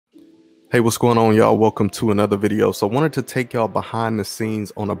Hey, what's going on, y'all? Welcome to another video. So I wanted to take y'all behind the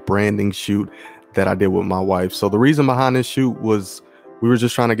scenes on a branding shoot that I did with my wife. So the reason behind this shoot was we were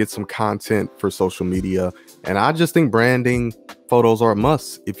just trying to get some content for social media. And I just think branding photos are a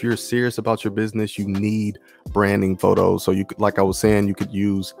must. If you're serious about your business, you need branding photos. So you could, like I was saying, you could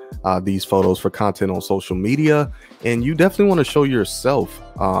use these photos for content on social media. And you definitely want to show yourself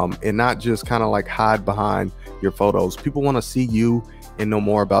and not just kind of like hide behind your photos. People want to see you and know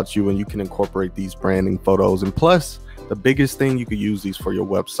more about you, and you can incorporate these branding photos. And plus, the biggest thing, you could use these for your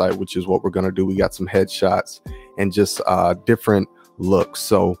website, which is what we're going to do. We got some headshots and just different looks.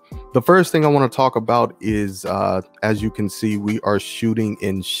 So the first thing I want to talk about is as you can see, we are shooting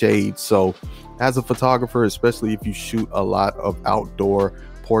in shade. So as a photographer, especially if you shoot a lot of outdoor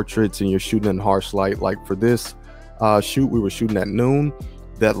portraits and you're shooting in harsh light, like for this shoot, we were shooting at noon,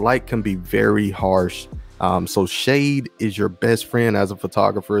 that light can be very harsh. So shade is your best friend as a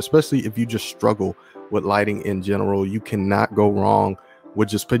photographer, especially if you just struggle with lighting in general. You cannot go wrong with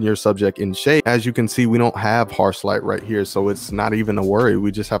just putting your subject in shade. As you can see, we don't have harsh light right here, so it's not even a worry.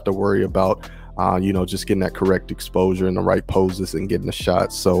 We just have to worry about just getting that correct exposure and the right poses and getting the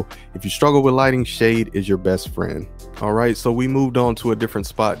shots. So if you struggle with lighting, shade is your best friend. All right, so we moved on to a different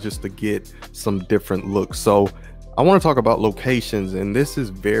spot just to get some different looks. So I want to talk about locations, and this is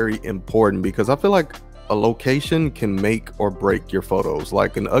very important because I feel like a location can make or break your photos.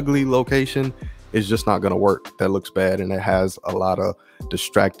 Like an ugly location is just not going to work. That looks bad and it has a lot of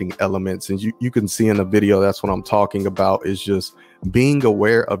distracting elements. And you can see in the video, that's what I'm talking about, is just being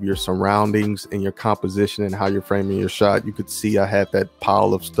aware of your surroundings and your composition and how you're framing your shot. You could see I had that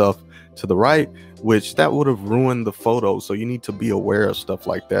pile of stuff to the right, which that would have ruined the photo. So you need to be aware of stuff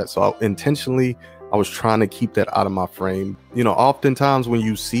like that. So I was trying to keep that out of my frame. You know, oftentimes when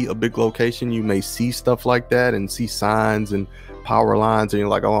you see a big location, you may see stuff like that and see signs and power lines, and you're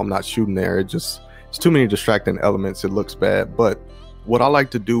like, oh, I'm not shooting there. It's too many distracting elements. It looks bad. But what I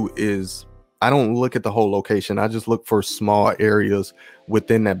like to do is I don't look at the whole location. I just look for small areas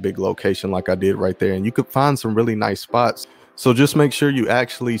within that big location, like I did right there. And you could find some really nice spots. So just make sure you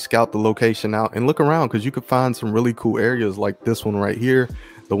actually scout the location out and look around, because you could find some really cool areas like this one right here.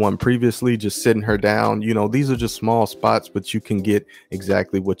 The one previously, just sitting her down. You know, these are just small spots, but you can get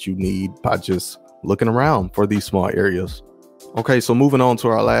exactly what you need by just looking around for these small areas. Okay, so moving on to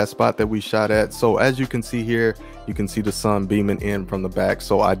our last spot that we shot at. So as you can see here, you can see the sun beaming in from the back.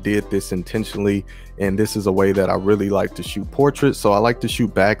 So I did this intentionally, and this is a way that I really like to shoot portraits. So I like to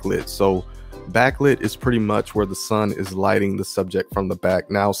shoot backlit. So backlit is pretty much where the sun is lighting the subject from the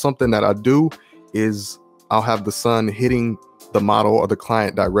back. Now, something that I do is I'll have the sun hitting the model or the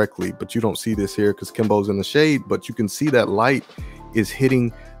client directly, but you don't see this here because Kimbo's in the shade, but you can see that light is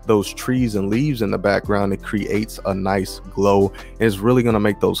hitting those trees and leaves in the background. It creates a nice glow, and it's really going to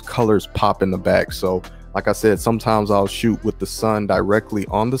make those colors pop in the back. So like I said, sometimes I'll shoot with the sun directly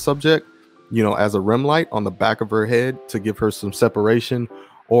on the subject, you know, as a rim light on the back of her head to give her some separation.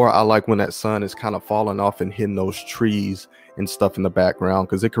 Or I like when that sun is kind of falling off and hitting those trees and stuff in the background,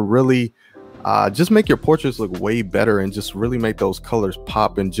 because it could really just make your portraits look way better and just really make those colors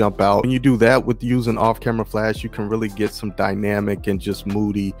pop and jump out. When you do that with using off-camera flash, you can really get some dynamic and just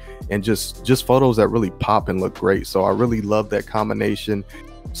moody and just photos that really pop and look great. So I really love that combination.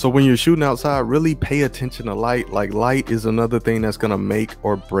 So when you're shooting outside, really pay attention to light. Like, light is another thing that's going to make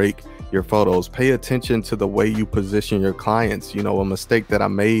or break your photos. Pay attention to the way you position your clients. You know, a mistake that I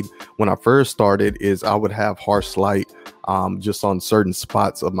made when I first started is I would have harsh light just on certain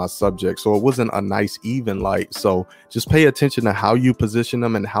spots of my subject, so it wasn't a nice even light. So just pay attention to how you position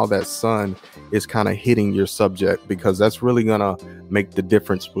them and how that sun is kind of hitting your subject, because that's really gonna make the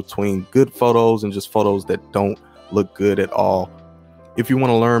difference between good photos and just photos that don't look good at all. If you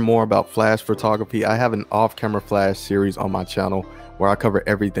want to learn more about flash photography, I have an off-camera flash series on my channel where I cover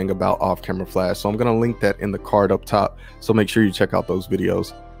everything about off-camera flash. So I'm going to link that in the card up top. So make sure you check out those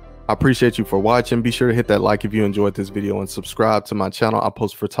videos. I appreciate you for watching. Be sure to hit that like if you enjoyed this video and subscribe to my channel. I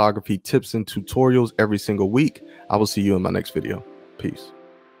post photography tips and tutorials every single week. I will see you in my next video. Peace.